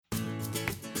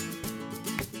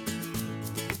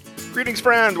Greetings,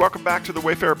 friends. Welcome back to the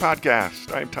Wayfarer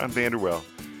Podcast. I'm Tom Vanderwell.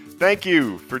 Thank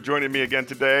you for joining me again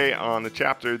today on the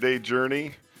Chapter a Day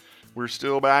Journey. We're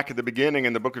still back at the beginning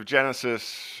in the book of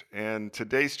Genesis, and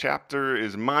today's chapter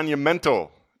is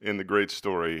monumental in the great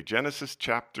story, Genesis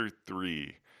chapter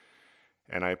 3.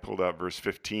 And I pulled out verse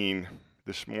 15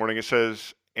 this morning. It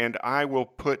says, "And I will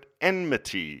put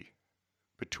enmity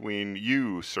between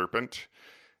you, serpent,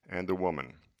 and the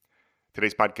woman."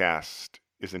 Today's podcast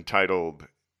is entitled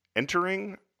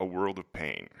Entering a World of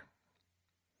Pain.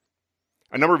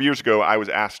 A number of years ago, I was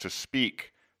asked to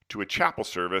speak to a chapel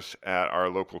service at our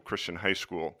local Christian high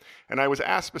school, and I was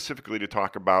asked specifically to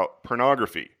talk about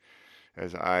pornography,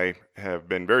 as I have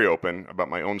been very open about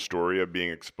my own story of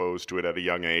being exposed to it at a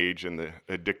young age and the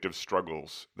addictive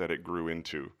struggles that it grew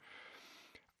into.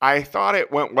 I thought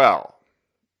it went well.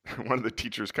 One of the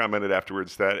teachers commented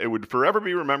afterwards that it would forever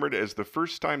be remembered as the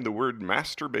first time the word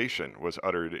masturbation was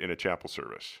uttered in a chapel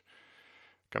service.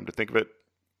 Come to think of it,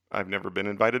 I've never been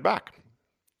invited back.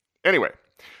 Anyway,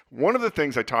 one of the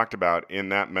things I talked about in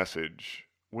that message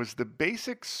was the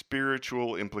basic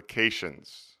spiritual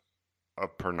implications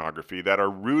of pornography that are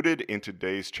rooted in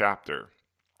today's chapter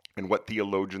and what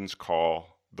theologians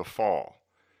call the fall.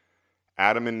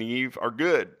 Adam and Eve are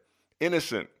good,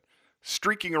 innocent,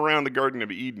 streaking around the Garden of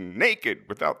Eden, naked,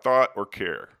 without thought or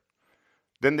care.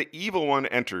 Then the evil one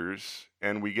enters,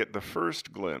 and we get the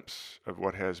first glimpse of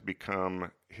what has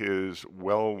become his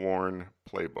well-worn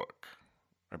playbook.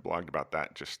 I blogged about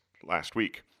that just last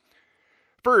week.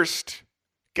 First,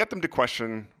 get them to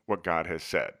question what God has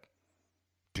said.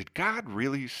 Did God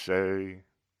really say?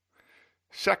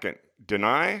 Second,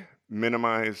 deny,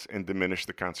 minimize, and diminish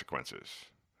the consequences.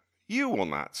 You will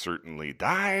not certainly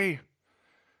die.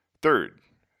 Third,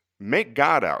 make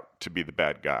God out to be the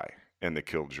bad guy and the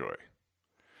killjoy.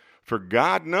 For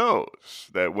God knows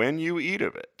that when you eat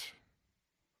of it.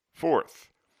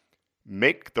 Fourth,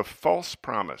 make the false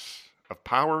promise of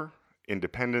power,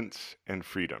 independence, and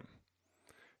freedom.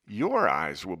 Your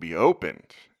eyes will be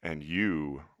opened, and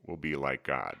you will be like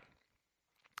God.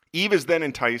 Eve is then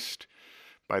enticed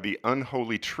by the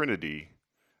unholy trinity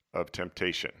of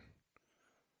temptation.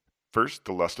 First,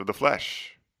 the lust of the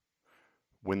flesh.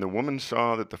 When the woman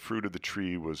saw that the fruit of the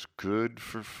tree was good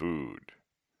for food.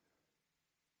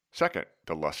 Second,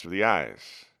 the lust of the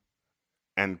eyes,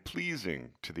 and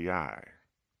pleasing to the eye.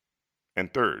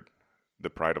 And third,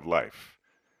 the pride of life,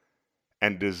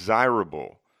 and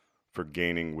desirable for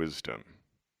gaining wisdom.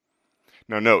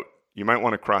 Now note, you might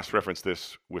want to cross-reference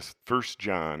this with 1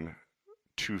 John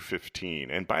 2:15.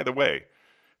 And by the way,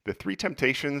 the three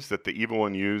temptations that the evil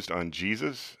one used on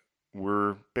Jesus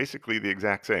were basically the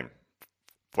exact same.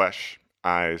 Flesh,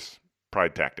 eyes,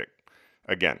 pride tactic.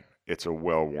 Again, it's a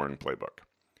well-worn playbook.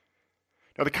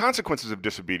 Now, the consequences of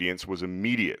disobedience was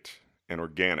immediate and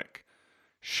organic.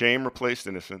 Shame replaced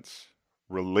innocence.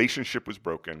 Relationship was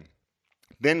broken.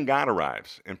 Then God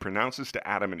arrives and pronounces to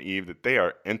Adam and Eve that they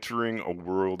are entering a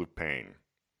world of pain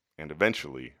and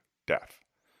eventually death.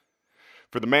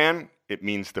 For the man, it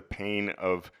means the pain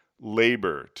of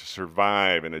labor to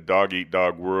survive in a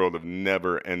dog-eat-dog world of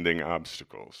never-ending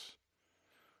obstacles.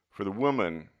 For the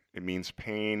woman, it means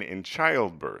pain in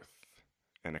childbirth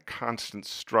and a constant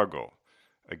struggle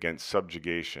against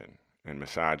subjugation and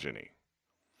misogyny.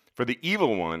 For the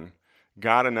evil one,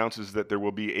 God announces that there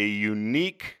will be a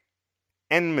unique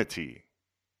enmity,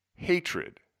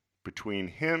 hatred between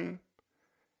him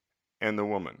and the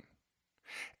woman,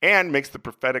 and makes the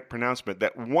prophetic pronouncement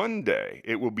that one day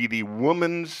it will be the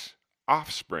woman's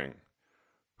offspring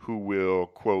who will,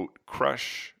 quote,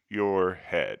 crush your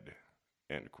head,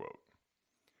 end quote.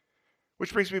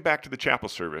 Which brings me back to the chapel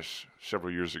service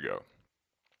several years ago.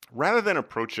 Rather than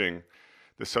approaching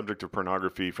the subject of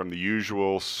pornography from the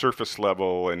usual surface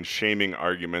level and shaming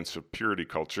arguments of purity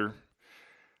culture,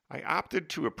 I opted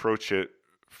to approach it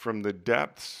from the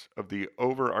depths of the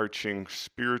overarching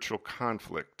spiritual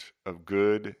conflict of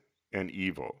good and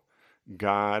evil,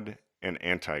 God and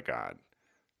anti-God,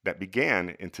 that began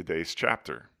in today's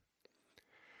chapter.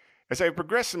 As I have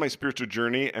progressed in my spiritual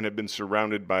journey and have been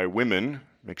surrounded by women,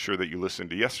 make sure that you listen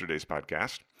to yesterday's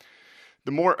podcast,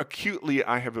 the more acutely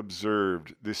I have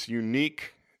observed this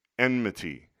unique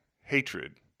enmity,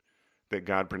 hatred, that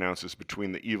God pronounces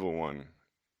between the evil one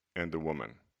and the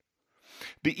woman.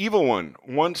 The evil one,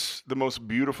 once the most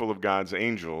beautiful of God's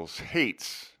angels,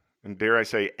 hates, and dare I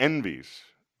say envies,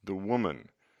 the woman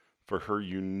for her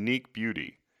unique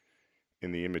beauty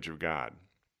in the image of God.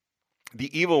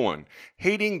 The evil one,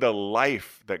 hating the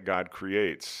life that God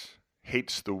creates,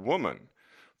 hates the woman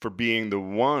for being the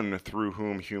one through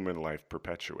whom human life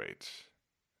perpetuates.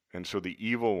 And so the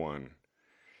evil one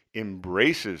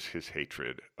embraces his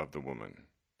hatred of the woman.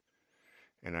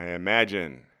 And I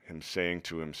imagine him saying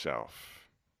to himself,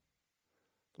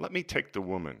 let me take the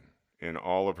woman in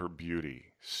all of her beauty,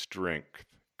 strength,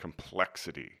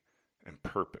 complexity, and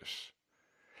purpose,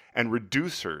 and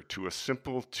reduce her to a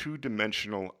simple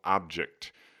two-dimensional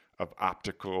object of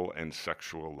optical and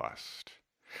sexual lust.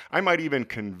 I might even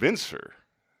convince her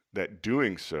that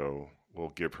doing so will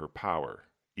give her power,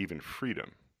 even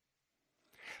freedom.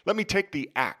 Let me take the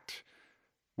act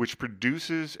which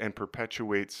produces and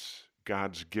perpetuates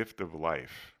God's gift of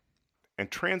life and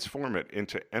transform it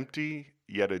into empty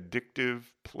yet addictive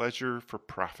pleasure for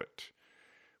profit,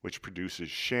 which produces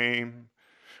shame,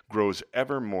 grows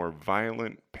ever more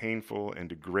violent, painful, and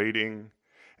degrading,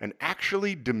 and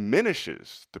actually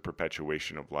diminishes the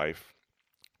perpetuation of life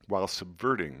while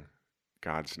subverting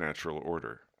God's natural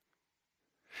order.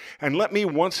 And let me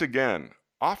once again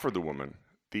offer the woman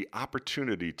the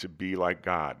opportunity to be like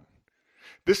God.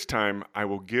 This time, I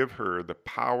will give her the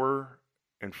power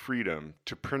and freedom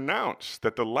to pronounce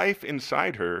that the life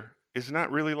inside her is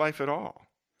not really life at all.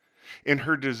 In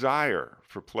her desire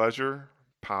for pleasure,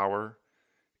 power,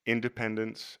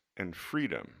 independence, and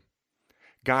freedom,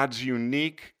 God's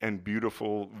unique and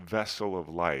beautiful vessel of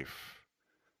life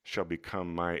shall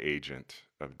become my agent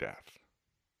of death.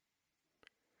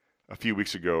 A few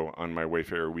weeks ago on my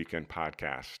Wayfarer Weekend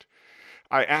podcast,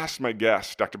 I asked my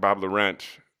guest, Dr. Bob Laurent,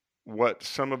 what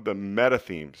some of the meta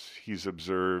themes he's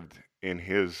observed in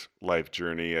his life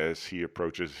journey as he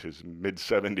approaches his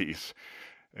mid-70s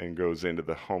and goes into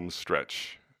the home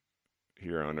stretch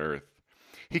here on earth.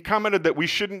 He commented that we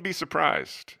shouldn't be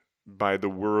surprised by the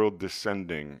world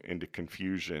descending into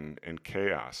confusion and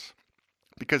chaos,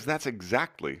 because that's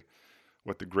exactly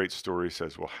what the great story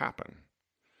says will happen.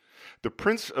 The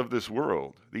prince of this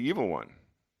world, the evil one,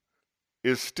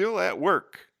 is still at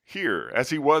work here as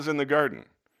he was in the garden,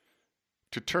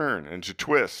 to turn and to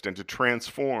twist and to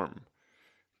transform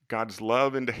God's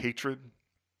love into hatred,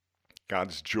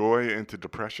 God's joy into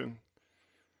depression,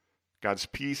 God's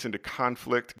peace into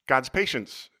conflict, God's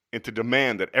patience into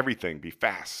demand that everything be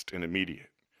fast and immediate,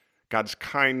 God's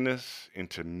kindness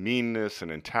into meanness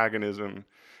and antagonism,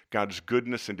 God's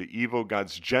goodness into evil,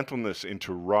 God's gentleness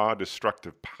into raw,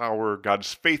 destructive power,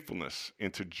 God's faithfulness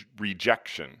into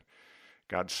rejection,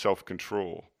 God's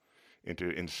self-control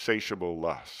into insatiable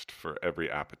lust for every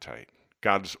appetite,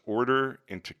 God's order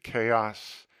into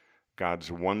chaos,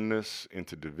 God's oneness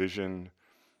into division,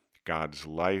 God's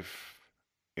life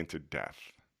into death.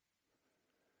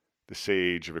 The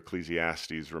sage of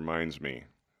Ecclesiastes reminds me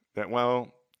that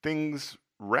while things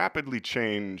rapidly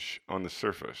change on the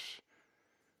surface,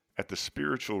 at the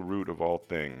spiritual root of all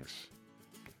things,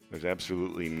 there's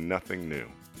absolutely nothing new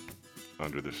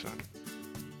under the sun.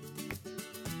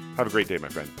 Have a great day, my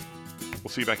friend.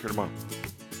 We'll see you back here tomorrow.